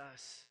makes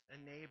us a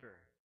neighbor.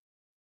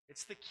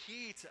 It's the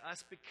key to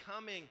us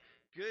becoming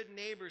good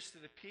neighbors to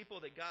the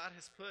people that God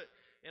has put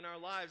in our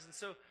lives. And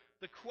so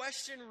the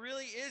question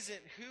really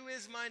isn't, who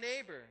is my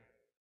neighbor?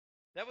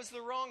 That was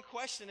the wrong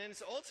question, and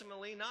it's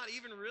ultimately not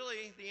even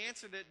really the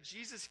answer that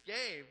Jesus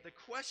gave. The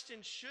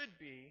question should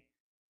be,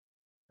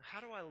 how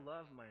do I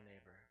love my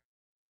neighbor?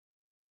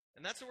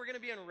 And that's what we're going to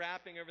be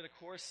unwrapping over the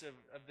course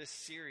of this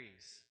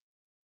series.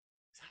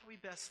 is how do we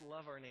best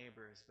love our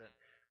neighbors? But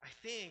I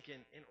think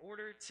in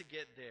order to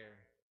get there,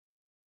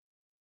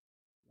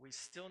 we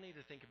still need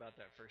to think about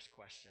that first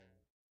question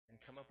and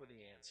come up with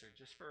the answer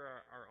just for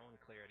our own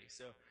clarity.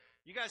 So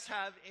you guys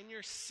have in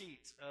your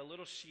seat a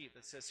little sheet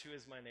that says, who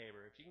is my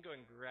neighbor? If you can go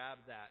and grab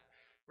that.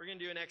 We're going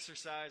to do an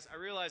exercise. I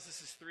realize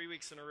this is 3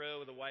 weeks in a row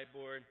with a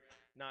whiteboard,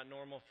 not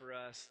normal for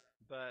us,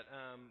 but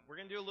we're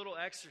going to do a little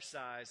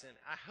exercise, and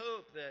I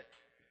hope that,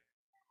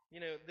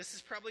 this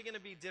is probably going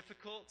to be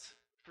difficult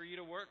for you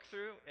to work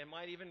through. It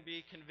might even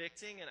be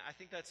convicting, and I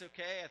think that's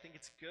okay. I think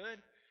it's good.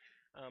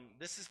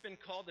 This has been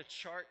called the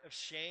chart of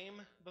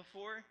shame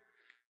before.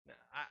 Now,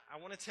 I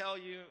want to tell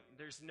you,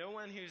 there's no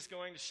one who's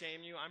going to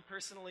shame you. I'm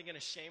personally going to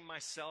shame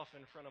myself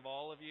in front of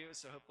all of you,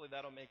 so hopefully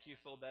that'll make you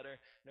feel better.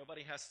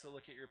 Nobody has to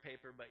look at your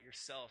paper but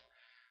yourself.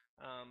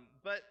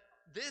 But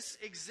this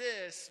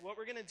exists, what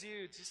we're going to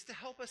do, just to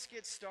help us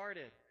get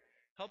started.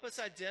 Help us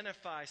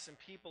identify some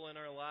people in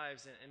our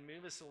lives and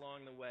move us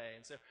along the way.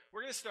 And so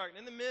we're going to start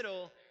in the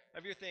middle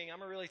of your thing.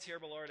 I'm a really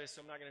terrible artist,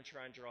 so I'm not going to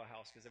try and draw a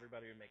house because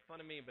everybody would make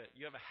fun of me, but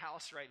you have a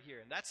house right here,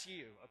 and that's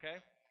you, okay?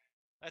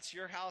 That's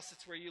your house.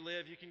 That's where you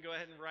live. You can go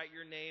ahead and write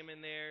your name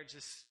in there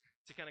just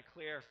to kind of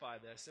clarify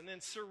this. And then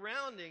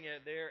surrounding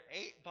it, there are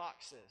 8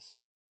 boxes.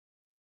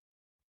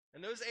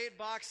 And those 8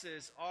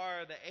 boxes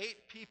are the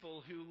 8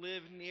 people who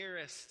live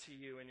nearest to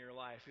you in your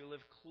life, who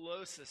live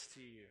closest to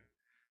you.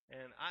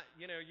 And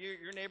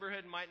your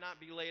neighborhood might not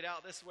be laid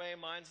out this way.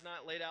 Mine's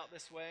not laid out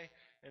this way.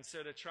 And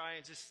so to try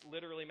and just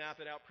literally map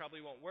it out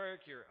probably won't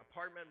work. Your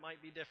apartment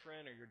might be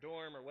different, or your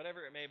dorm, or whatever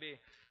it may be.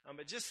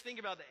 But just think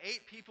about the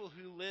 8 people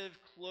who live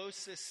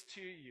closest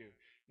to you.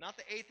 Not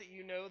the 8 that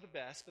you know the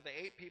best, but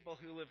the 8 people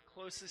who live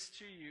closest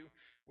to you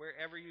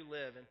wherever you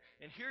live.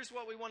 And here's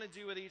what we want to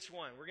do with each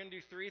one. We're going to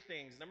do 3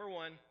 things. Number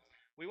 1,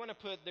 we want to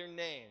put their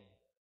name.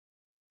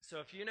 So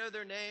if you know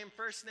their name,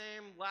 first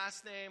name,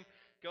 last name,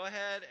 go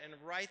ahead and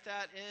write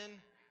that in.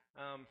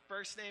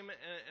 First name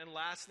and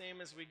last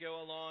name as we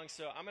go along.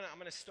 So I'm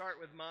gonna start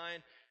with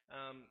mine.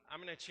 I'm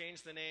gonna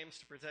change the names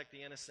to protect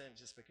the innocent,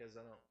 just because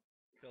I don't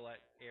feel like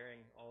airing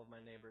all of my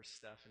neighbors'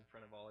 stuff in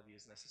front of all of you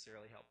is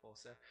necessarily helpful.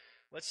 So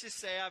let's just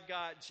say I've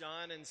got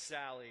John and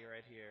Sally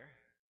right here.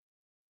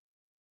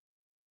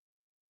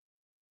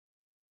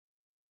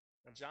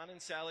 Now, John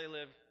and Sally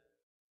live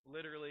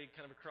literally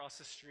kind of across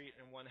the street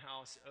and one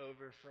house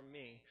over from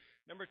me.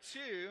 Number 2,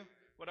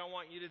 what I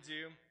want you to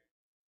do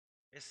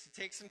is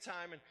to take some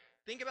time and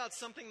think about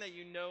something that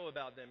you know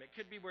about them. It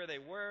could be where they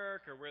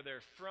work or where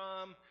they're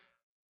from.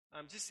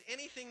 Just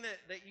anything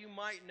that you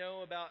might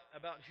know about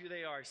who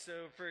they are.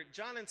 So for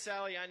John and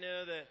Sally, I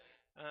know that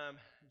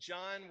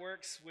John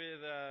works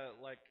with a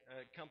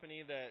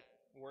company that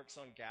works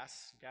on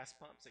gas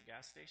pumps at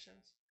gas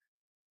stations.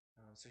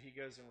 So he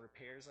goes and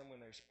repairs them when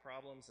there's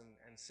problems,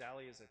 and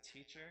Sally is a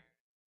teacher.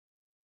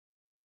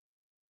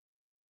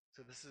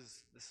 So this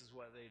is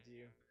what they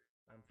do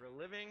for a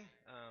living.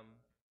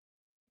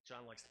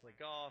 John likes to play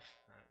golf.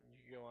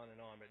 You can go on and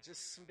on, but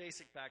just some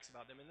basic facts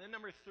about them. And then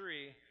number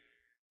 3,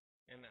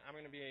 and I'm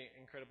going to be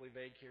incredibly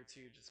vague here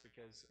too, just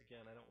because,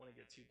 again, I don't want to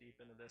get too deep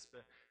into this,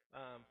 but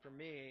for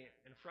me,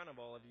 in front of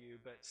all of you,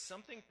 but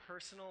something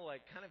personal,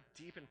 like kind of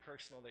deep and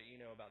personal that you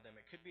know about them.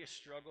 It could be a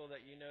struggle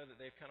that you know that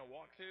they've kind of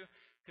walked through.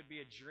 It could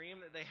be a dream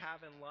that they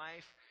have in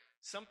life.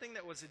 Something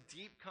that was a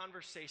deep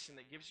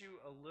conversation that gives you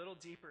a little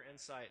deeper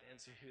insight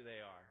into who they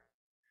are.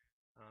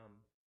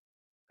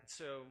 And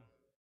so,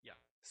 yeah.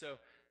 So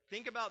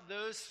think about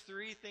those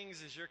 3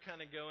 things as you're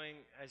kind of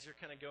going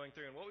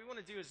through. And what we want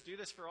to do is do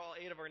this for all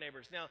 8 of our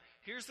neighbors. Now,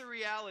 here's the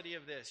reality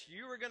of this.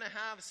 You are going to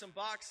have some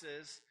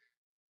boxes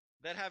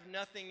that have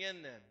nothing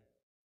in them.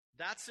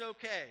 That's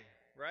okay,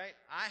 right?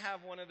 I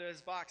have one of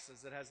those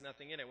boxes that has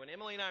nothing in it. When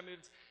Emily and I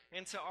moved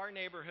into our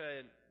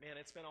neighborhood, man,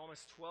 it's been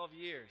almost 12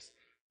 years.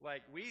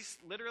 Like, we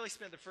literally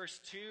spent the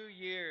first 2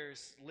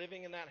 years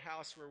living in that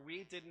house where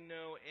we didn't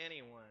know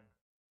anyone.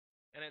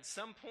 And at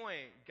some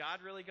point,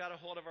 God really got a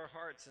hold of our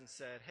hearts and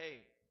said, hey,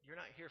 you're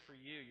not here for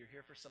you. You're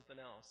here for something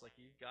else. Like,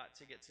 you've got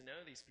to get to know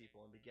these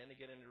people and begin to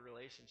get into a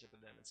relationship with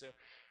them. And so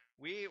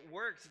we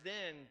worked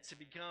then to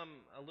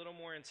become a little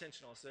more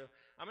intentional. So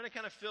I'm going to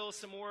kind of fill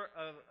some more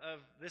of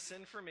this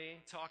in for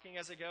me, talking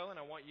as I go, and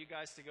I want you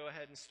guys to go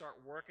ahead and start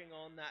working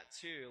on that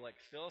too. Like,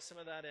 fill some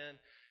of that in,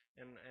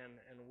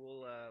 and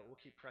we'll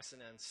keep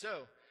pressing in.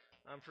 So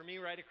for me,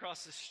 right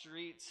across the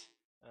street,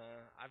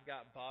 I've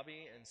got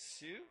Bobby and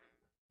Sue.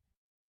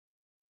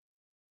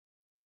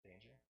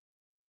 Danger.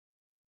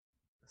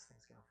 This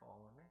thing's going to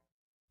fall on me.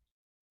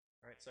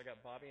 All right, so I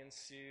got Bobby and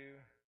Sue.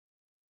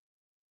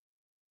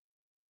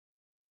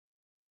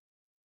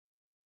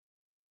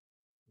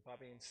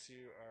 Bobby and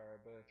Sue are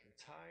both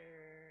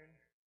retired.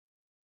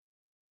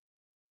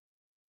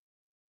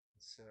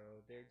 So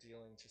they're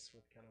dealing just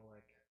with kind of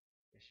like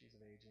issues of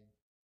aging.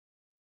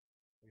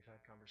 We've had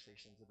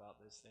conversations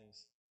about those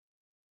things.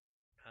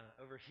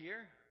 Over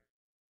here,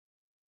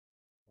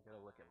 I've got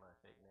to look at my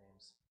fake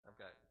names. I've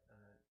got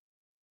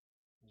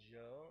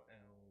Joe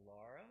and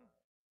Laura.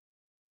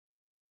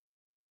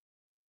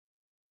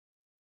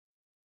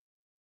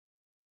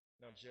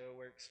 No, now. Joe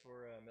works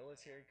for a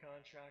military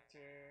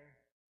contractor.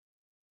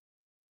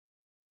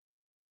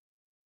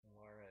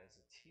 Laura is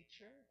a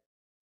teacher.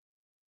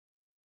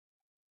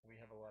 We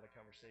have a lot of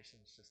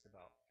conversations just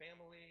about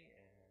family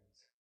and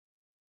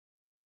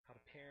how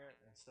to parent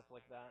and stuff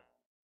like that.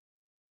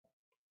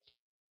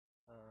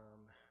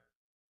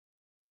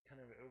 Kind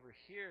of over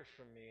here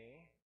from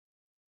me,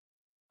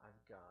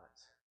 I've got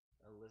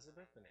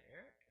Elizabeth and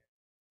Eric.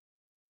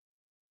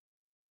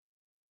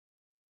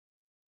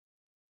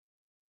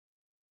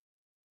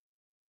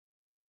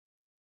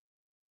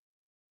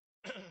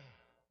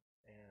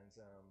 And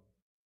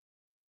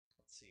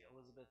let's see,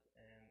 Elizabeth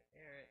and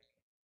Eric.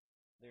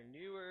 They're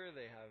newer.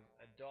 They have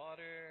a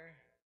daughter.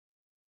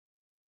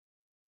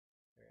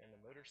 They're into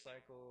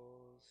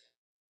motorcycles.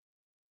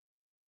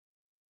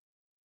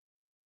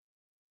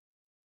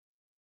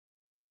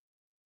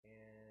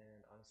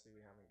 And honestly,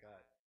 we haven't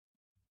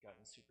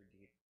gotten super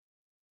deep.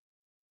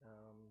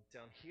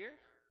 Down here,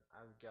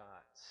 I've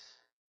got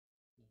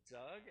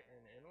Doug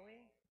and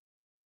Emily.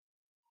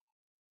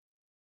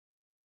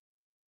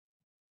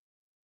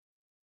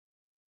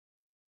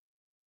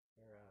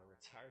 They're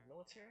retired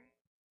military.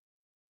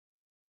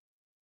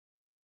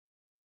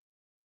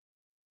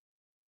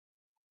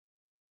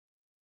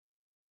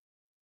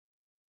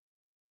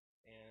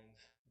 And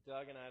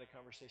Doug and I had a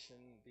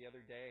conversation the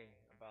other day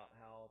about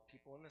how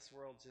people in this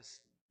world just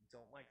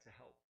don't like to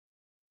help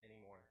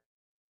anymore.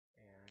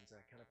 And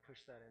kind of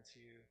push that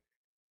into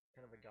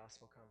kind of a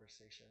gospel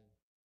conversation.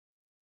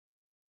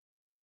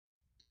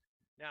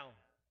 Now,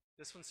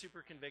 this one's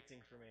super convicting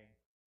for me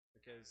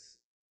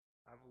because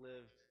I've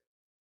lived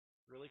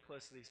really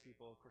close to these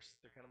people. Of course,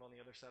 they're kind of on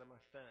the other side of my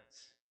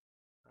fence,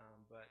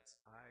 but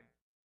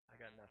I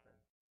got nothing.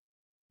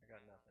 I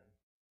got nothing.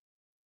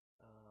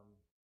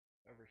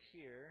 Over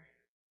here,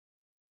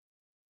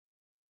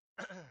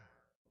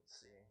 let's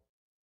see.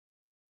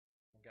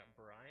 I've got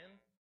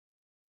Brian.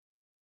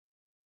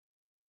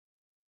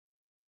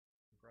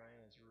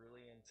 Brian is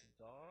really into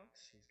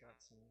dogs. He's got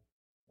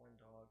one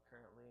dog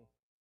currently.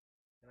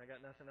 And I got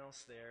nothing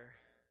else there.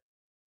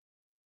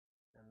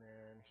 And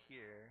then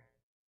here,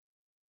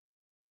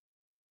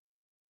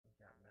 I've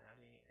got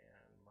Maddie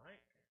and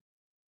Mike.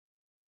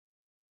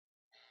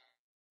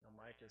 Now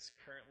Mike is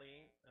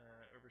currently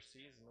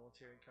overseas, a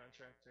military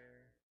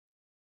contractor.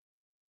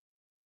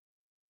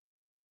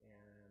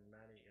 And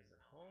Maddie is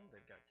at home.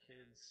 They've got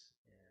kids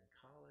in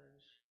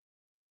college.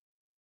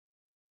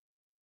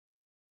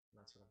 And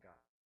that's what I've got.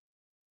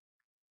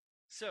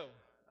 So,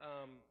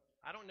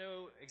 I don't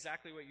know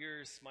exactly what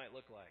yours might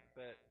look like,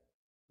 but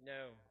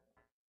no,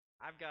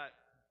 I've got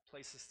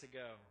places to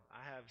go.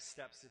 I have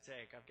steps to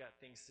take. I've got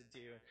things to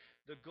do.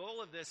 The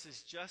goal of this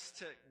is just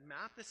to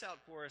map this out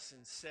for us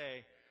and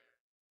say,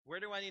 where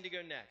do I need to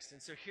go next?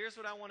 And so here's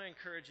what I want to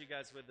encourage you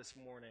guys with this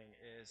morning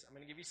is I'm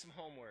going to give you some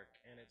homework,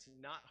 and it's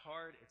not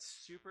hard. It's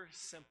super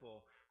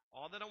simple.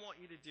 All that I want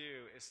you to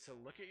do is to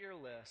look at your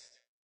list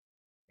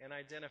and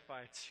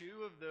identify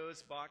 2 of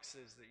those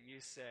boxes that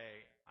you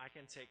say, I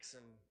can take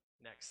some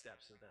next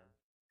steps with them.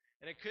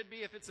 And it could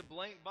be if it's a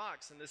blank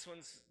box, and this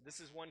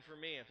is one for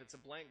me. If it's a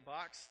blank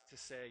box to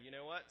say, you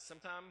know what,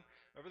 sometime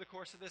over the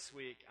course of this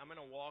week, I'm going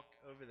to walk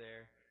over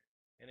there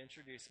and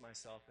introduce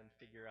myself and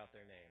figure out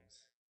their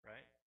names,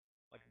 right?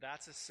 Like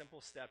that's a simple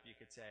step you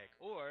could take.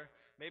 Or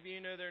maybe you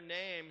know their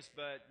names,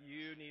 but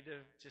you need to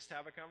just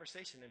have a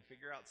conversation and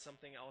figure out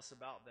something else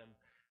about them.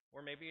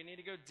 Or maybe you need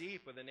to go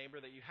deep with a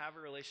neighbor that you have a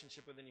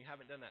relationship with and you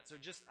haven't done that. So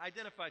just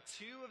identify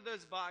 2 of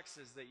those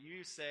boxes that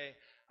you say,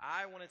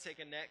 I want to take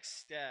a next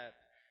step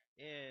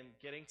in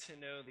getting to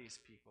know these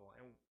people.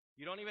 And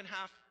you don't even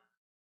have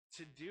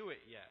to do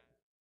it yet.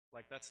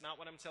 Like that's not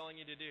what I'm telling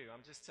you to do.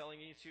 I'm just telling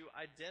you to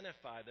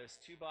identify those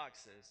 2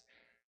 boxes.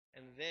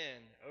 And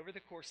then over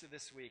the course of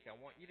this week, I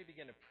want you to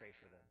begin to pray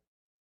for them.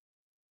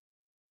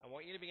 I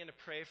want you to begin to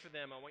pray for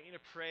them. I want you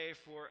to pray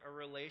for a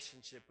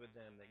relationship with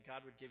them, that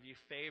God would give you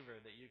favor,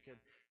 that you could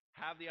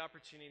have the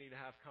opportunity to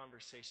have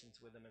conversations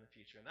with them in the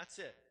future. And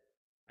that's it.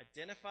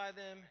 Identify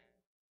them,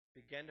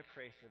 begin to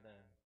pray for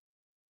them.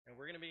 And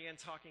we're going to begin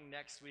talking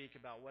next week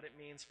about what it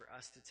means for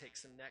us to take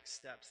some next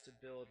steps to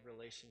build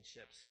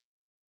relationships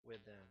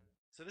with them.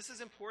 So this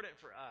is important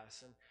for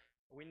us, and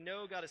we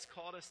know God has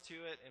called us to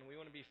it, and we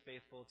want to be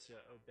faithful to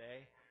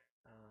obey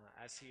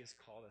as He has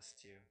called us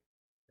to.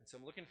 And so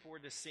I'm looking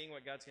forward to seeing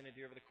what God's going to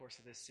do over the course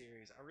of this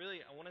series. I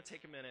want to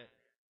take a minute,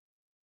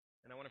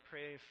 and I want to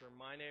pray for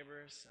my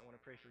neighbors. I want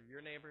to pray for your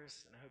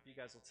neighbors, and I hope you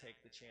guys will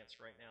take the chance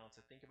right now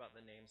to think about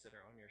the names that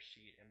are on your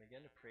sheet and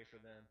begin to pray for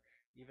them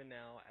even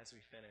now as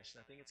we finish. And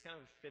I think it's kind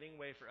of a fitting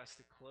way for us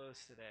to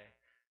close today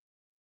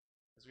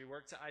as we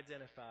work to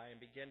identify and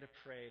begin to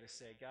pray to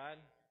say,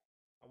 God,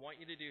 I want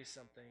you to do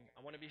something.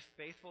 I want to be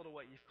faithful to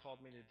what you've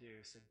called me to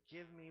do. So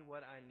give me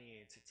what I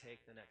need to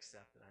take the next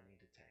step that I need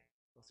to take.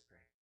 Let's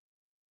pray.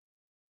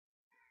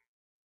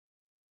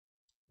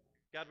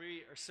 God,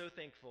 we are so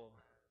thankful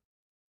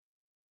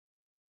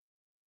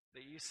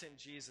that you sent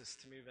Jesus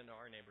to move into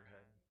our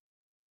neighborhood.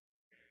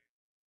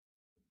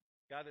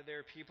 God, that there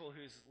are people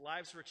whose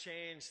lives were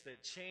changed,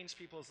 that changed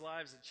people's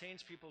lives, that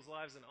changed people's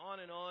lives, and on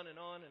and on and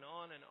on and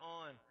on and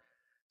on,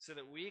 so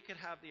that we could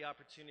have the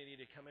opportunity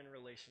to come in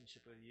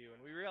relationship with you.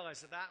 And we realize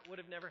that that would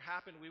have never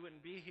happened. We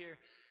wouldn't be here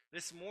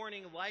this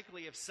morning,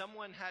 likely, if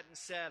someone hadn't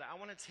said, I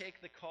want to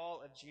take the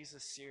call of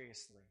Jesus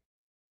seriously.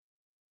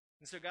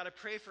 And so, God, I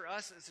pray for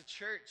us as a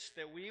church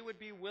that we would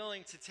be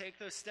willing to take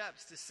those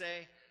steps to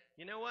say,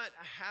 you know what,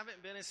 I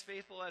haven't been as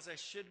faithful as I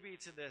should be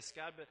to this,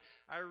 God, but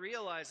I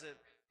realize that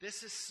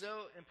this is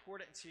so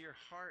important to your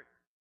heart.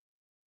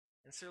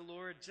 And so,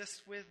 Lord,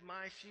 just with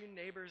my few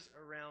neighbors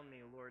around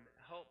me, Lord,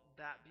 help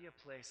that be a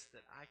place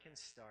that I can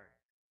start.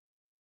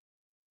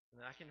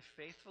 And that I can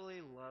faithfully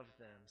love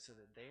them so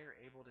that they are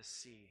able to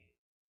see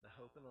the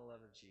hope and the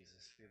love of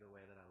Jesus through the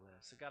way that I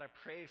live. So, God, I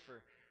pray for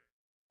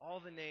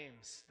all the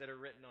names that are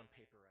written on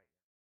paper right now.